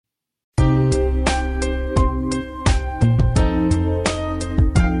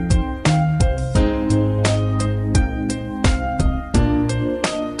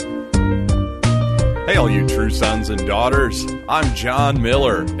sons and daughters. I'm John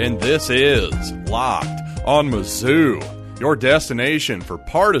Miller, and this is Locked on Mizzou, your destination for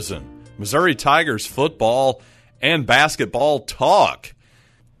partisan Missouri Tigers football and basketball talk.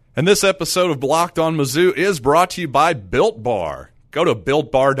 And this episode of Locked on Mizzou is brought to you by Built Bar. Go to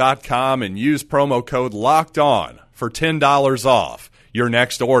BuiltBar.com and use promo code LOCKEDON for $10 off your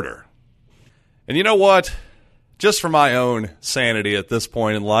next order. And you know what? Just for my own sanity at this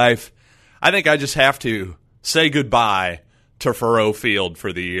point in life, I think I just have to say goodbye to Faurot Field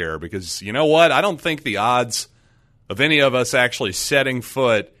for the year because, you know what? I don't think the odds of any of us actually setting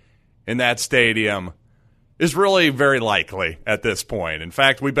foot in that stadium is really very likely at this point. In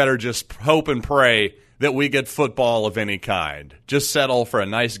fact, we better just hope and pray that we get football of any kind. Just settle for a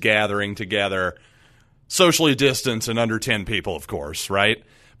nice gathering together, socially distanced and under 10 people, of course, right?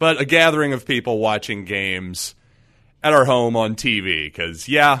 But a gathering of people watching games at our home on TV because,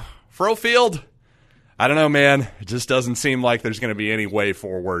 yeah, Faurot Field, I don't know, man. It just doesn't seem like there's going to be any way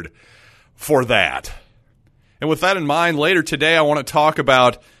forward for that. And with that in mind, later today I want to talk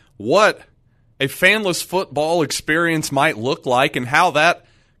about what a fanless football experience might look like and how that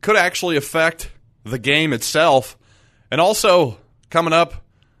could actually affect the game itself. And also, coming up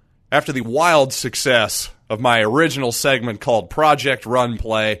after the wild success of my original segment called Project Run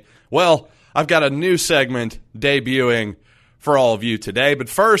Play, well, I've got a new segment debuting for all of you today. But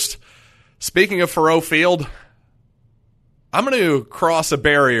first, speaking of Faurot Field, I'm going to cross a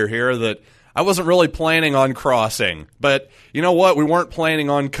barrier here that I wasn't really planning on crossing. But you know what? We weren't planning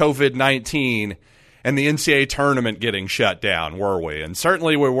on COVID-19 and the NCAA tournament getting shut down, were we? And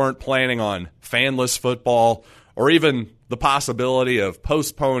certainly we weren't planning on fanless football or even the possibility of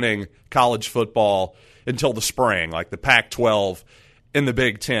postponing college football until the spring, like the Pac-12 and the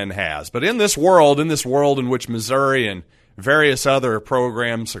Big Ten has. But in this world in which Missouri and various other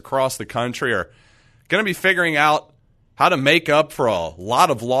programs across the country are going to be figuring out how to make up for a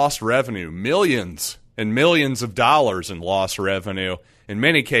lot of lost revenue, millions and millions of dollars in lost revenue, in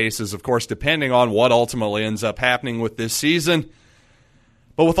many cases, of course, depending on what ultimately ends up happening with this season.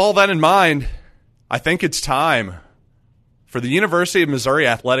 But with all that in mind, I think it's time for the University of Missouri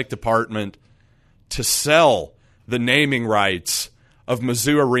Athletic Department to sell the naming rights of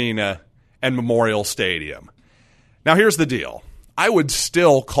Mizzou Arena and Memorial Stadium. Now, here's the deal. I would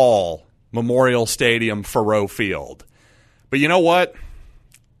still call Memorial Stadium Faurot Field. But you know what?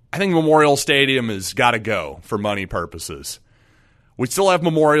 I think Memorial Stadium has got to go for money purposes. We still have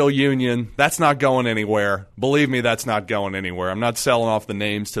Memorial Union. That's not going anywhere. Believe me, that's not going anywhere. I'm not selling off the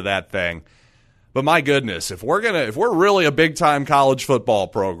names to that thing. But my goodness, if we're really a big-time college football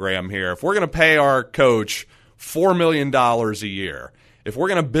program here, if we're going to pay our coach $4 million a year, if we're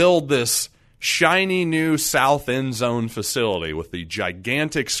going to build this shiny new south end zone facility with the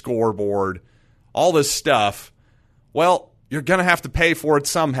gigantic scoreboard, all this stuff, well, you're going to have to pay for it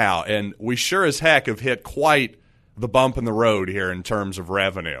somehow. And we sure as heck have hit quite the bump in the road here in terms of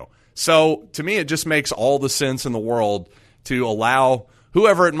revenue. So to me, it just makes all the sense in the world to allow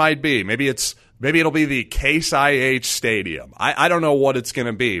whoever it might be. Maybe it'll be the Case IH Stadium. I don't know what it's going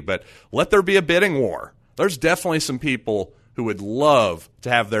to be, but let there be a bidding war. There's definitely some people who would love to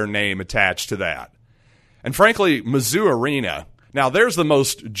have their name attached to that. And frankly, Mizzou Arena, now there's the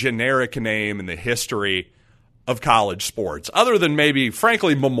most generic name in the history of college sports, other than maybe,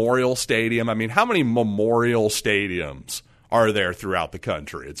 frankly, Memorial Stadium. I mean, how many Memorial Stadiums are there throughout the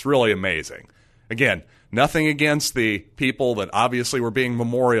country? It's really amazing. Again, nothing against the people that obviously were being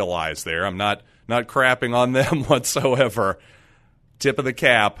memorialized there. I'm not crapping on them whatsoever. Tip of the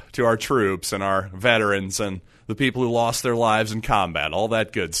cap to our troops and our veterans and the people who lost their lives in combat, all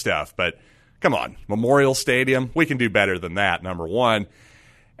that good stuff. But come on, Memorial Stadium, we can do better than that, number one.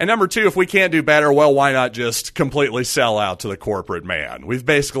 And number two, if we can't do better, well, why not just completely sell out to the corporate man? We've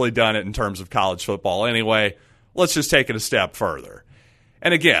basically done it in terms of college football anyway. Let's just take it a step further.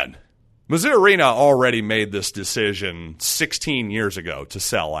 And again, Mizzou Arena already made this decision 16 years ago to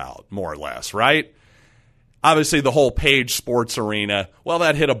sell out, more or less, right? Obviously, the whole Page Sports Arena, well,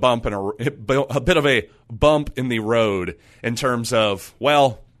 that hit a bit of a bump in the road in terms of,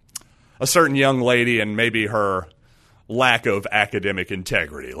 well, a certain young lady and maybe her lack of academic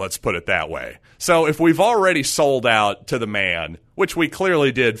integrity, let's put it that way. So if we've already sold out to the man, which we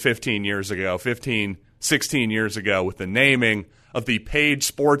clearly did 16 years ago with the naming of the Page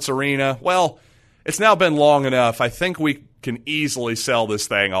Sports Arena, well, it's now been long enough. I think we can easily sell this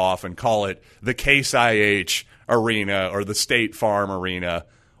thing off and call it the Case IH Arena or the State Farm Arena,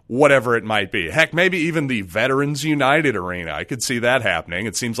 whatever it might be. Heck, maybe even the Veterans United Arena. I could see that happening.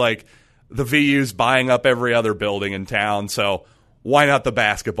 It seems like the VU's buying up every other building in town, so why not the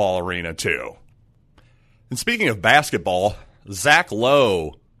basketball arena too? And speaking of basketball, Zach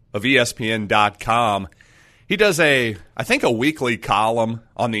Lowe of ESPN.com, he does I think a weekly column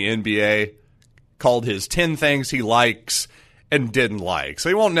on the NBA called his 10 things he likes and didn't like. So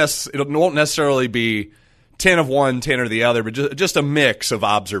it won't necessarily be 10 of one, 10 of the other, but just a mix of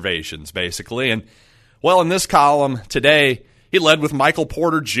observations, basically. And, well, in this column today, he led with Michael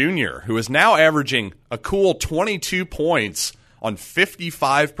Porter Jr., who is now averaging a cool 22 points on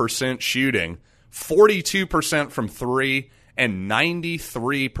 55% shooting, 42% from three, and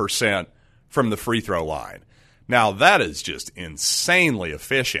 93% from the free throw line. Now, that is just insanely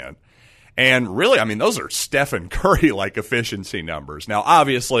efficient. And really, I mean, those are Stephen Curry-like efficiency numbers. Now,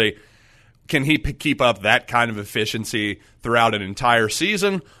 obviously, can he keep up that kind of efficiency throughout an entire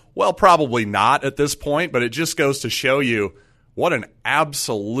season? Well, probably not at this point, but it just goes to show you what an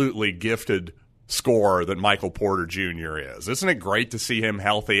absolutely gifted scorer that Michael Porter Jr. is. Isn't it great to see him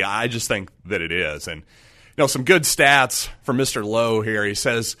healthy? I just think that it is. And, some good stats from Mr. Lowe here. He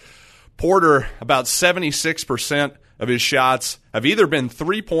says Porter, about 76% of his shots have either been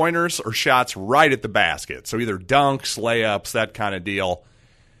three-pointers or shots right at the basket. So either dunks, layups, that kind of deal.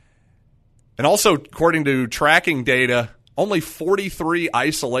 And also, according to tracking data, only 43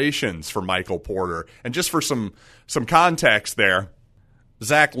 isolations for Michael Porter. And just for some context there,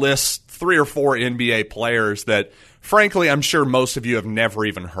 Zach lists 3 or 4 NBA players that, frankly, I'm sure most of you have never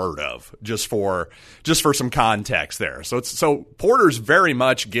even heard of, just for some context there. So Porter's very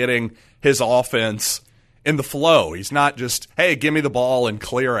much getting his offense in the flow. He's not just, hey, give me the ball and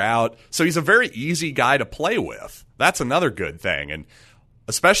clear out. So he's a very easy guy to play with. That's another good thing. And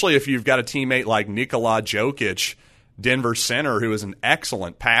especially if you've got a teammate like Nikola Jokic, Denver center, who is an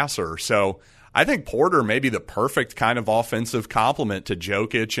excellent passer. So I think Porter may be the perfect kind of offensive complement to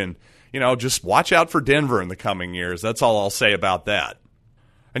Jokic. And, just watch out for Denver in the coming years. That's all I'll say about that.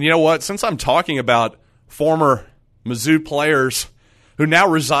 And you know what? Since I'm talking about former Mizzou players who now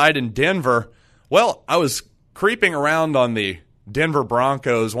reside in Denver, well, I was creeping around on the Denver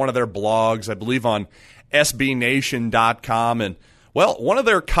Broncos, one of their blogs, I believe on SBNation.com, and, well, one of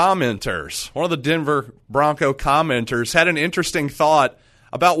their commenters, one of the Denver Bronco commenters, had an interesting thought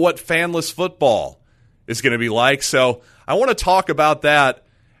about what fanless football is going to be like. So I want to talk about that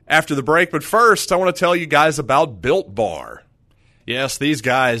after the break. But first, I want to tell you guys about Built Bar. Yes, these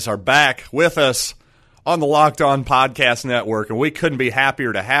guys are back with us on the Locked On Podcast Network, and we couldn't be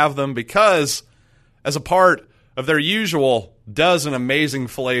happier to have them because as a part of their usual dozen amazing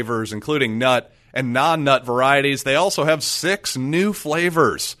flavors, including nut and non-nut varieties, they also have 6 new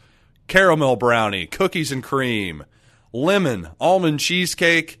flavors: caramel brownie, cookies and cream, lemon, almond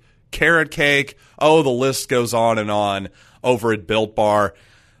cheesecake, carrot cake. Oh, the list goes on and on over at Built Bar.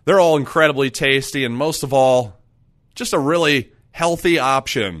 They're all incredibly tasty, and most of all, just a really healthy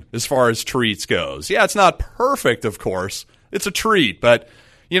option as far as treats goes. Yeah, it's not perfect, of course. It's a treat, but,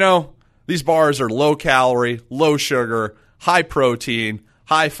 these bars are low calorie, low sugar, high protein,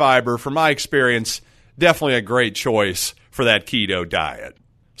 high fiber. From my experience, definitely a great choice for that keto diet.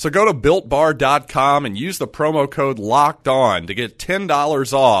 So go to BuiltBar.com and use the promo code LOCKEDON to get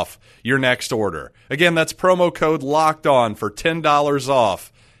 $10 off your next order. Again, that's promo code LOCKEDON for $10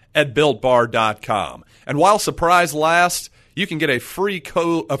 off at BuiltBar.com. And while supplies last, you can get a free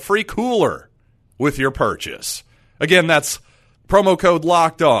cooler with your purchase. Again, that's promo code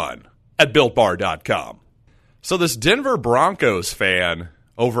LOCKEDON at BuiltBar.com. So this Denver Broncos fan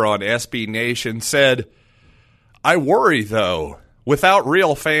over on SB Nation said, "I worry, though, without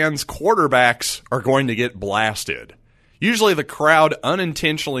real fans, quarterbacks are going to get blasted. Usually the crowd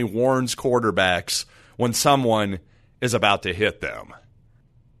unintentionally warns quarterbacks when someone is about to hit them."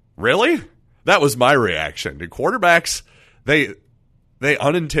 Really? That was my reaction. The quarterbacks, they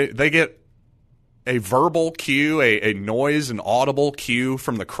get a verbal cue, a noise, an audible cue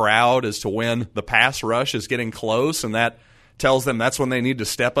from the crowd as to when the pass rush is getting close, and that tells them that's when they need to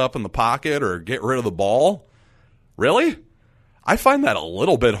step up in the pocket or get rid of the ball? Really? I find that a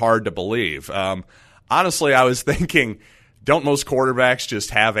little bit hard to believe. Honestly, I was thinking, don't most quarterbacks just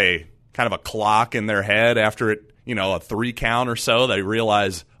have a kind of a clock in their head after it, a 3 count or so? They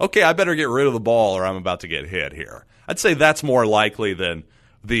realize, okay, I better get rid of the ball or I'm about to get hit here. I'd say that's more likely than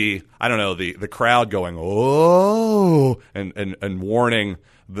the crowd going, oh, and warning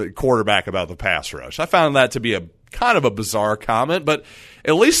the quarterback about the pass rush. I found that to be a kind of a bizarre comment, but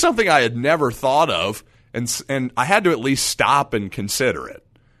at least something I had never thought of, and I had to at least stop and consider it.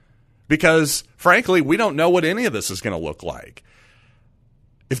 Because, frankly, we don't know what any of this is going to look like.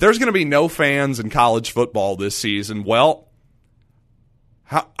 If there's going to be no fans in college football this season, well,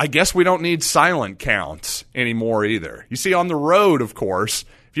 I guess we don't need silent counts anymore either. You see, on the road, of course,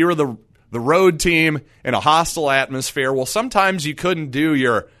 if you were the the road team in a hostile atmosphere. Well, sometimes you couldn't do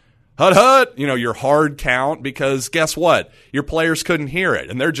your hut, your hard count, because guess what? Your players couldn't hear it,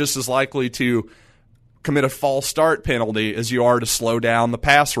 and they're just as likely to commit a false start penalty as you are to slow down the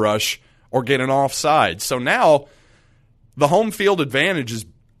pass rush or get an offside. So now the home field advantage is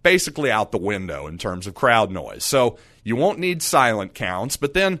basically out the window in terms of crowd noise. So you won't need silent counts.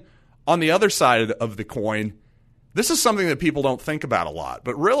 But then on the other side of the coin, this is something that people don't think about a lot.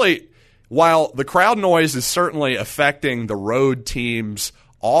 But really, while the crowd noise is certainly affecting the road team's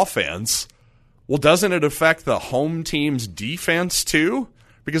offense, well, doesn't it affect the home team's defense too?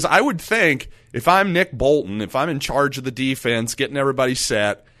 Because I would think if I'm Nick Bolton, if I'm in charge of the defense, getting everybody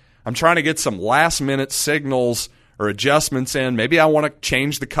set, I'm trying to get some last-minute signals or adjustments in. Maybe I want to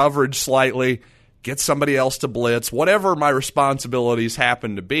change the coverage slightly, get somebody else to blitz, whatever my responsibilities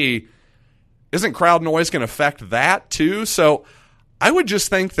happen to be. Isn't crowd noise going to affect that too? So I would just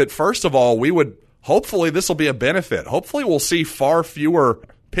think that, first of all, hopefully this will be a benefit. Hopefully we'll see far fewer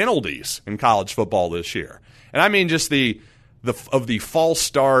penalties in college football this year. And I mean just the false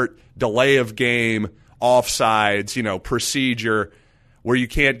start, delay of game, offsides, procedure where you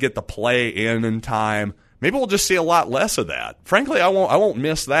can't get the play in time. Maybe we'll just see a lot less of that. Frankly, I won't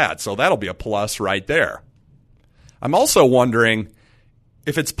miss that, so that'll be a plus right there. I'm also wondering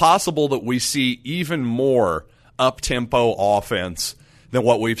if it's possible that we see even more up-tempo offense than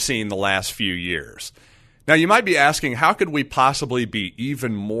what we've seen the last few years. Now, you might be asking, how could we possibly be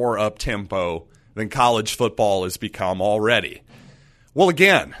even more up-tempo than college football has become already? Well,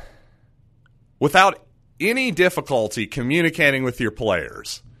 again, without any difficulty communicating with your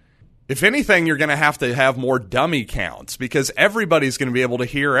players, if anything, you're going to have more dummy counts because everybody's going to be able to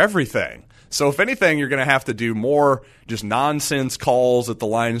hear everything. So if anything, you're going to have to do more just nonsense calls at the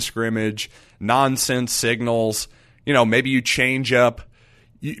line of scrimmage, nonsense signals. Maybe you change up.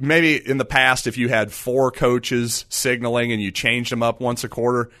 Maybe in the past, if you had 4 coaches signaling and you changed them up once a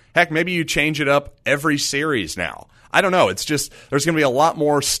quarter, heck, maybe you change it up every series now. I don't know. It's just there's going to be a lot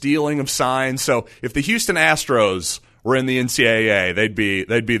more stealing of signs. So if the Houston Astros were in the NCAA,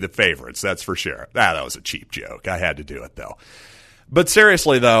 they'd be the favorites, that's for sure. That was a cheap joke. I had to do it, though. But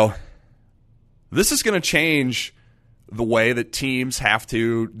seriously, though, this is going to change the way that teams have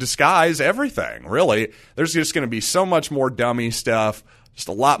to disguise everything, really. There's just going to be so much more dummy stuff, just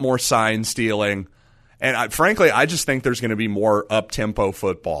a lot more sign stealing. And frankly, I just think there's going to be more up-tempo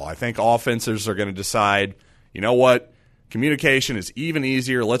football. I think offenses are going to decide, you know what? Communication is even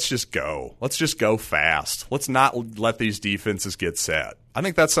easier. Let's just go. Let's just go fast. Let's not let these defenses get set. I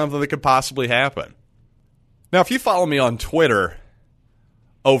think that's something that could possibly happen. Now, if you follow me on Twitter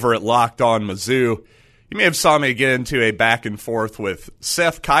over at Locked On Mizzou, you may have saw me get into a back and forth with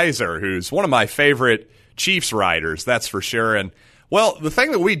Seth Kaiser, who's one of my favorite Chiefs writers, that's for sure. And, well, the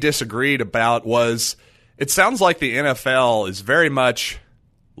thing that we disagreed about was it sounds like the NFL is very much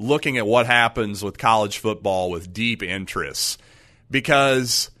looking at what happens with college football with deep interests,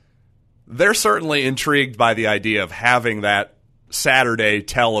 because they're certainly intrigued by the idea of having that Saturday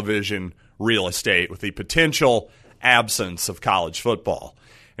television real estate with the potential absence of college football.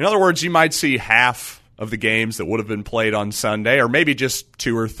 In other words, you might see half of the games that would have been played on Sunday, or maybe just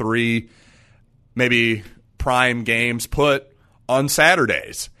 2 or 3, maybe prime games put on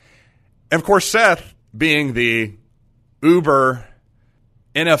Saturdays. And of course, Seth, being the uber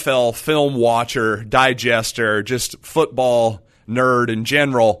NFL film watcher, digester, just football nerd in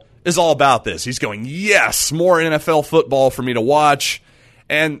general, is all about this. He's going, yes, more NFL football for me to watch.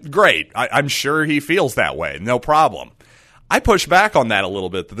 And great. I'm sure he feels that way. No problem. I push back on that a little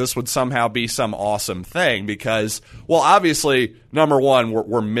bit, that this would somehow be some awesome thing because, well, obviously, number one,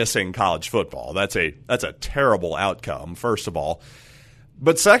 we're missing college football. That's a terrible outcome, first of all.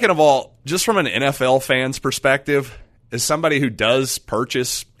 But second of all, just from an NFL fan's perspective, as somebody who does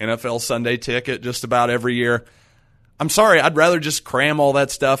purchase NFL Sunday ticket just about every year, I'm sorry, I'd rather just cram all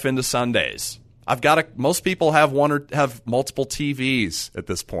that stuff into Sundays. Most people have one or have multiple TVs at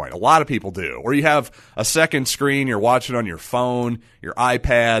this point. A lot of people do. Or you have a second screen, you're watching on your phone, your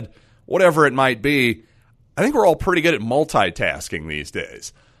iPad, whatever it might be. I think we're all pretty good at multitasking these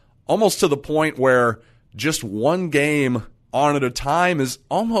days. Almost to the point where just one game on at a time is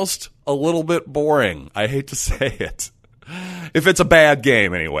almost a little bit boring. I hate to say it. If it's a bad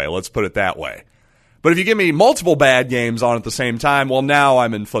game anyway, let's put it that way. But if you give me multiple bad games on at the same time, well, now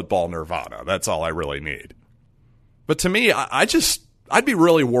I'm in football nirvana. That's all I really need. But to me, I'd be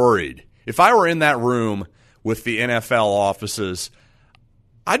really worried. If I were in that room with the NFL offices,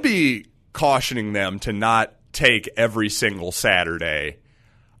 I'd be cautioning them to not take every single Saturday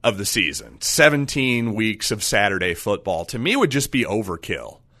of the season. 17 weeks of Saturday football, to me, would just be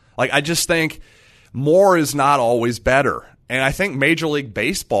overkill. Like, I just think more is not always better. And I think Major League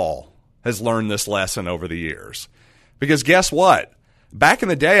Baseball has learned this lesson over the years. Because guess what? Back in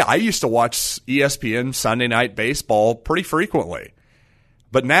the day, I used to watch ESPN Sunday Night Baseball pretty frequently.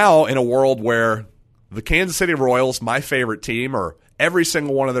 But now, in a world where the Kansas City Royals, my favorite team, or every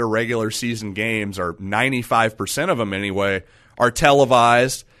single one of their regular season games, or 95% of them anyway, are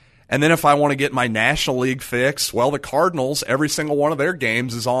televised. And then if I want to get my National League fix, well, the Cardinals, every single one of their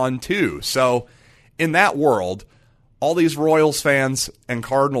games is on too. So in that world, all these Royals fans and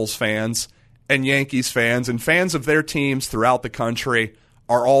Cardinals fans and Yankees fans and fans of their teams throughout the country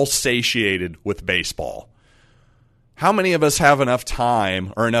are all satiated with baseball. How many of us have enough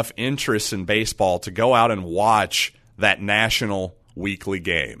time or enough interest in baseball to go out and watch that national weekly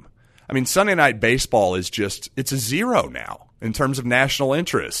game? I mean, Sunday Night Baseball is it's a zero now in terms of national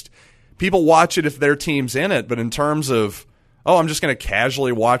interest. People watch it if their team's in it, but in terms of, I'm just going to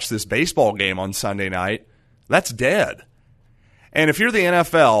casually watch this baseball game on Sunday night, that's dead. And if you're the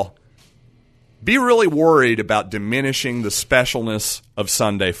NFL, be really worried about diminishing the specialness of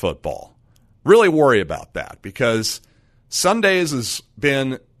Sunday football. Really worry about that, because Sundays has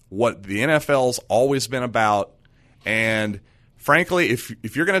been what the NFL's always been about. And frankly,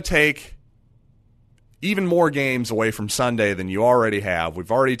 if you're going to take even more games away from Sunday than you already have,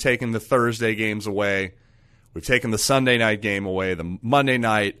 we've already taken the Thursday games away. We've taken the Sunday night game away, the Monday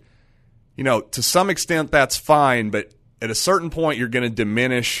night. To some extent that's fine, but at a certain point you're going to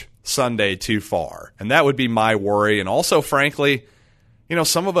diminish Sunday too far. And that would be my worry. And also, frankly,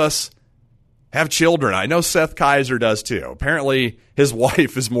 some of us have children. I know Seth Kaiser does too. Apparently, his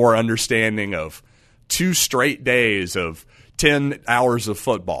wife is more understanding of 2 straight days of 10 hours of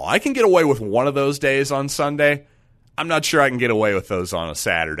football. I can get away with one of those days on Sunday. I'm not sure I can get away with those on a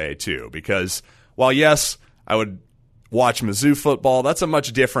Saturday too, because while yes, I would watch Mizzou football, that's a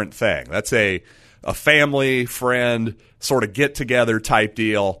much different thing. That's a family, friend, sort of get-together type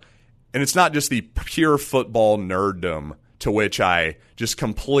deal. And it's not just the pure football nerddom to which I just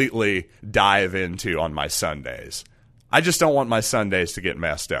completely dive into on my Sundays. I just don't want my Sundays to get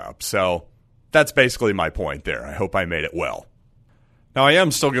messed up. So that's basically my point there. I hope I made it well. Now, I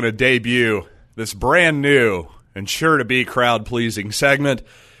am still going to debut this brand new and sure-to-be crowd-pleasing segment.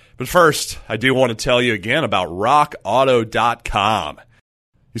 But first, I do want to tell you again about RockAuto.com.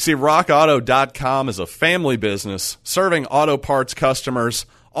 You see, RockAuto.com is a family business serving auto parts customers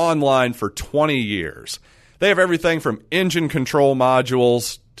online for 20 years. They have everything from engine control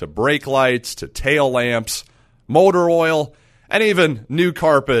modules to brake lights to tail lamps, motor oil, and even new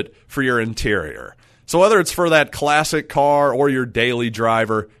carpet for your interior. So whether it's for that classic car or your daily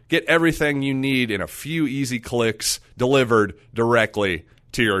driver, get everything you need in a few easy clicks delivered directly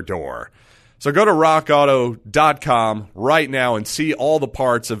to your door. So go to rockauto.com right now and see all the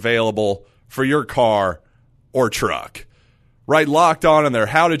parts available for your car or truck. Write Locked On in their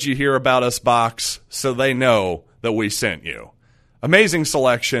How Did You Hear About Us box so they know that we sent you. Amazing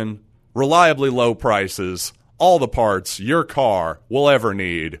selection, reliably low prices, all the parts your car will ever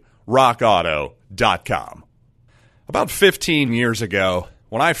need. RockAuto.com. About 15 years ago,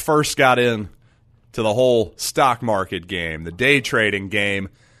 when I first got in to the whole stock market game, the day trading game,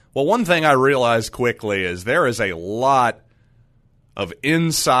 well, one thing I realized quickly is there is a lot of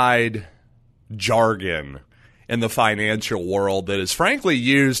inside jargon in the financial world that is frankly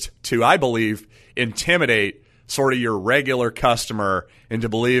used to, I believe, intimidate sort of your regular customer into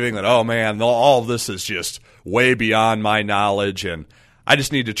believing that, oh man, all of this is just way beyond my knowledge and I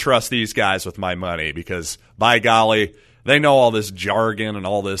just need to trust these guys with my money because, by golly, they know all this jargon and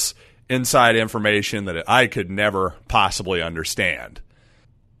all this inside information that I could never possibly understand.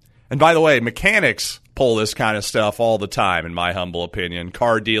 And by the way, mechanics pull this kind of stuff all the time, in my humble opinion.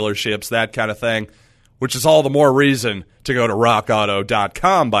 Car dealerships, that kind of thing, which is all the more reason to go to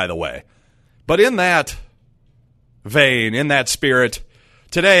rockauto.com, by the way. But in that vein, in that spirit,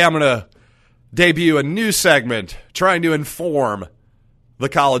 today I'm going to debut a new segment trying to inform the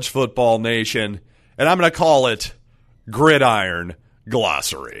college football nation, and I'm going to call it Gridiron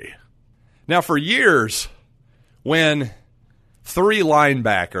Glossary. Now, for years, when 3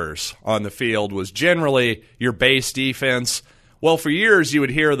 linebackers on the field was generally your base defense, well, for years you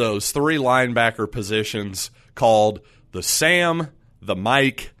would hear those 3 linebacker positions called the Sam, the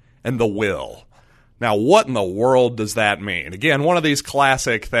Mike, and the Will. Now, what in the world does that mean? Again, one of these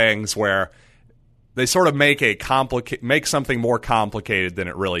classic things where they sort of make something more complicated than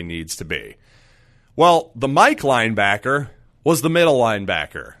it really needs to be. Well, the Mike linebacker was the middle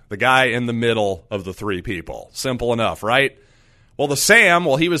linebacker, the guy in the middle of the 3 people. Simple enough, right? Well, the Sam,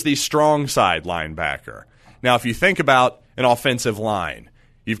 he was the strong side linebacker. Now, if you think about an offensive line,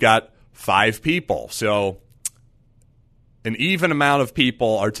 you've got 5 people. So an even amount of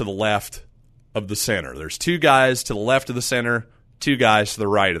people are to the left of the center. There's 2 guys to the left of the center, 2 guys to the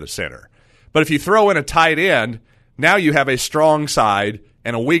right of the center. But if you throw in a tight end, now you have a strong side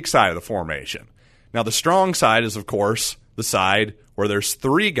and a weak side of the formation. Now, the strong side is, of course, the side where there's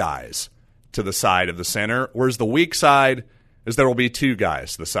 3 guys to the side of the center, whereas the weak side is there will be 2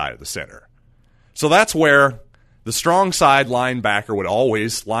 guys to the side of the center. So that's where the strong side linebacker would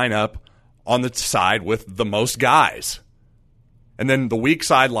always line up on the side with the most guys. And then the weak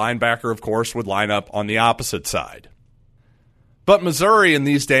side linebacker, of course, would line up on the opposite side. But Missouri in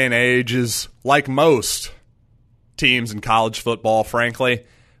these day and age is like most teams in college football, frankly.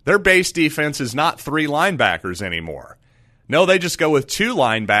 Their base defense is not 3 linebackers anymore. No, they just go with 2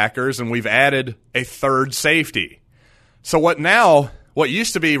 linebackers, and we've added a 3rd safety. So what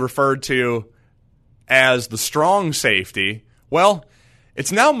used to be referred to as the strong safety, well,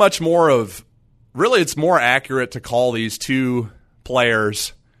 it's now much more of, really it's more accurate to call these 2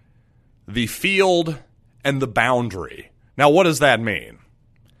 players the field and the boundary. Now, what does that mean?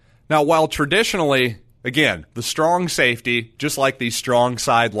 Now, while traditionally, again, the strong safety, just like the strong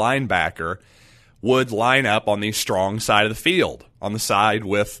side linebacker, would line up on the strong side of the field, on the side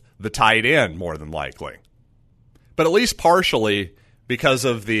with the tight end, more than likely. But at least partially, because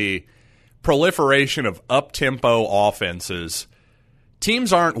of the proliferation of up-tempo offenses,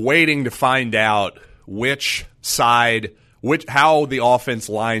 teams aren't waiting to find out how the offense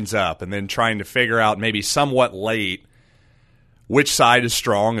lines up and then trying to figure out maybe somewhat late which side is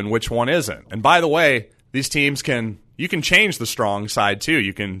strong and which one isn't. And by the way, these teams you can change the strong side too.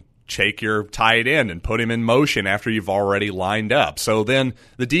 You can take your tight end and put him in motion after you've already lined up. So then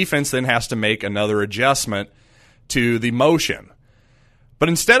the defense then has to make another adjustment to the motion. But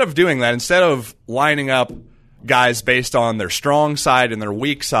instead of doing that, instead of lining up guys based on their strong side and their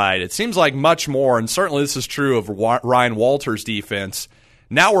weak side, it seems like much more, and certainly this is true of Ryan Walters' defense,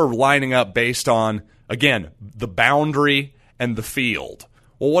 now we're lining up based on, again, the boundary and the field.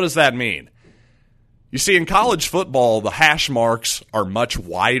 Well, what does that mean? You see, in college football, the hash marks are much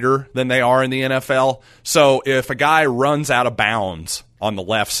wider than they are in the NFL. So if a guy runs out of bounds on the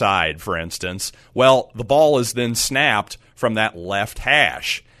left side, for instance, well, the ball is then snapped from that left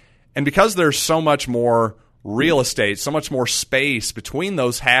hash. And because there's so much more real estate, so much more space between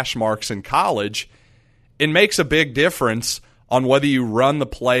those hash marks in college, it makes a big difference on whether you run the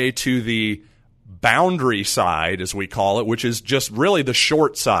play to the boundary side, as we call it, which is just really the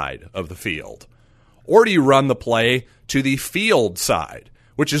short side of the field, or do you run the play to the field side,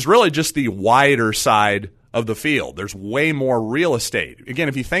 which is really just the wider side of the field. There's way more real estate. Again,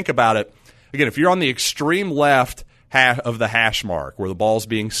 if you think about it, if you're on the extreme left of the hash mark where the ball's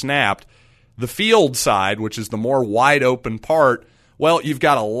being snapped, the field side, which is the more wide open part, well, you've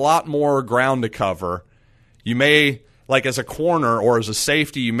got a lot more ground to cover. You may, like as a corner or as a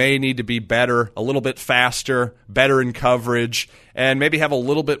safety, you may need to be better, a little bit faster, better in coverage, and maybe have a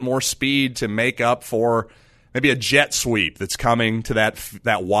little bit more speed to make up for maybe a jet sweep that's coming to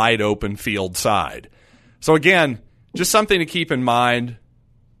that wide open field side. So again, just something to keep in mind,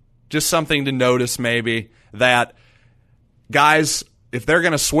 just something to notice maybe, that guys, if they're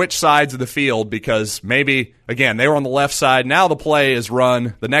going to switch sides of the field because maybe, again, they were on the left side, now the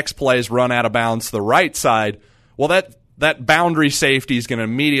next play is run out of bounds to the right side, well, that boundary safety is going to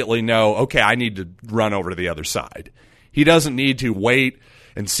immediately know, okay, I need to run over to the other side. He doesn't need to wait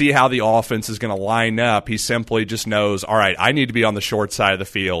and see how the offense is going to line up. He simply just knows, all right, I need to be on the short side of the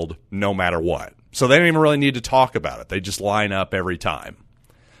field no matter what. So they don't even really need to talk about it. They just line up every time.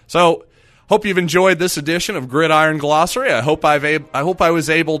 So hope you've enjoyed this edition of Gridiron Glossary. I hope I was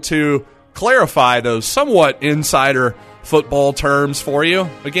able to clarify those somewhat insider football terms for you.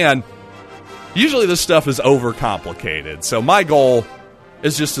 Again, usually this stuff is overcomplicated, so my goal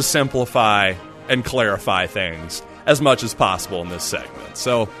is just to simplify and clarify things as much as possible in this segment.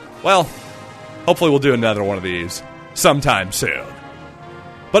 So, well, hopefully we'll do another one of these sometime soon.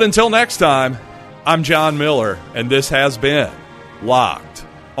 But until next time, I'm John Miller, and this has been Locked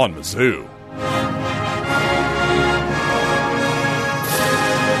on Mizzou.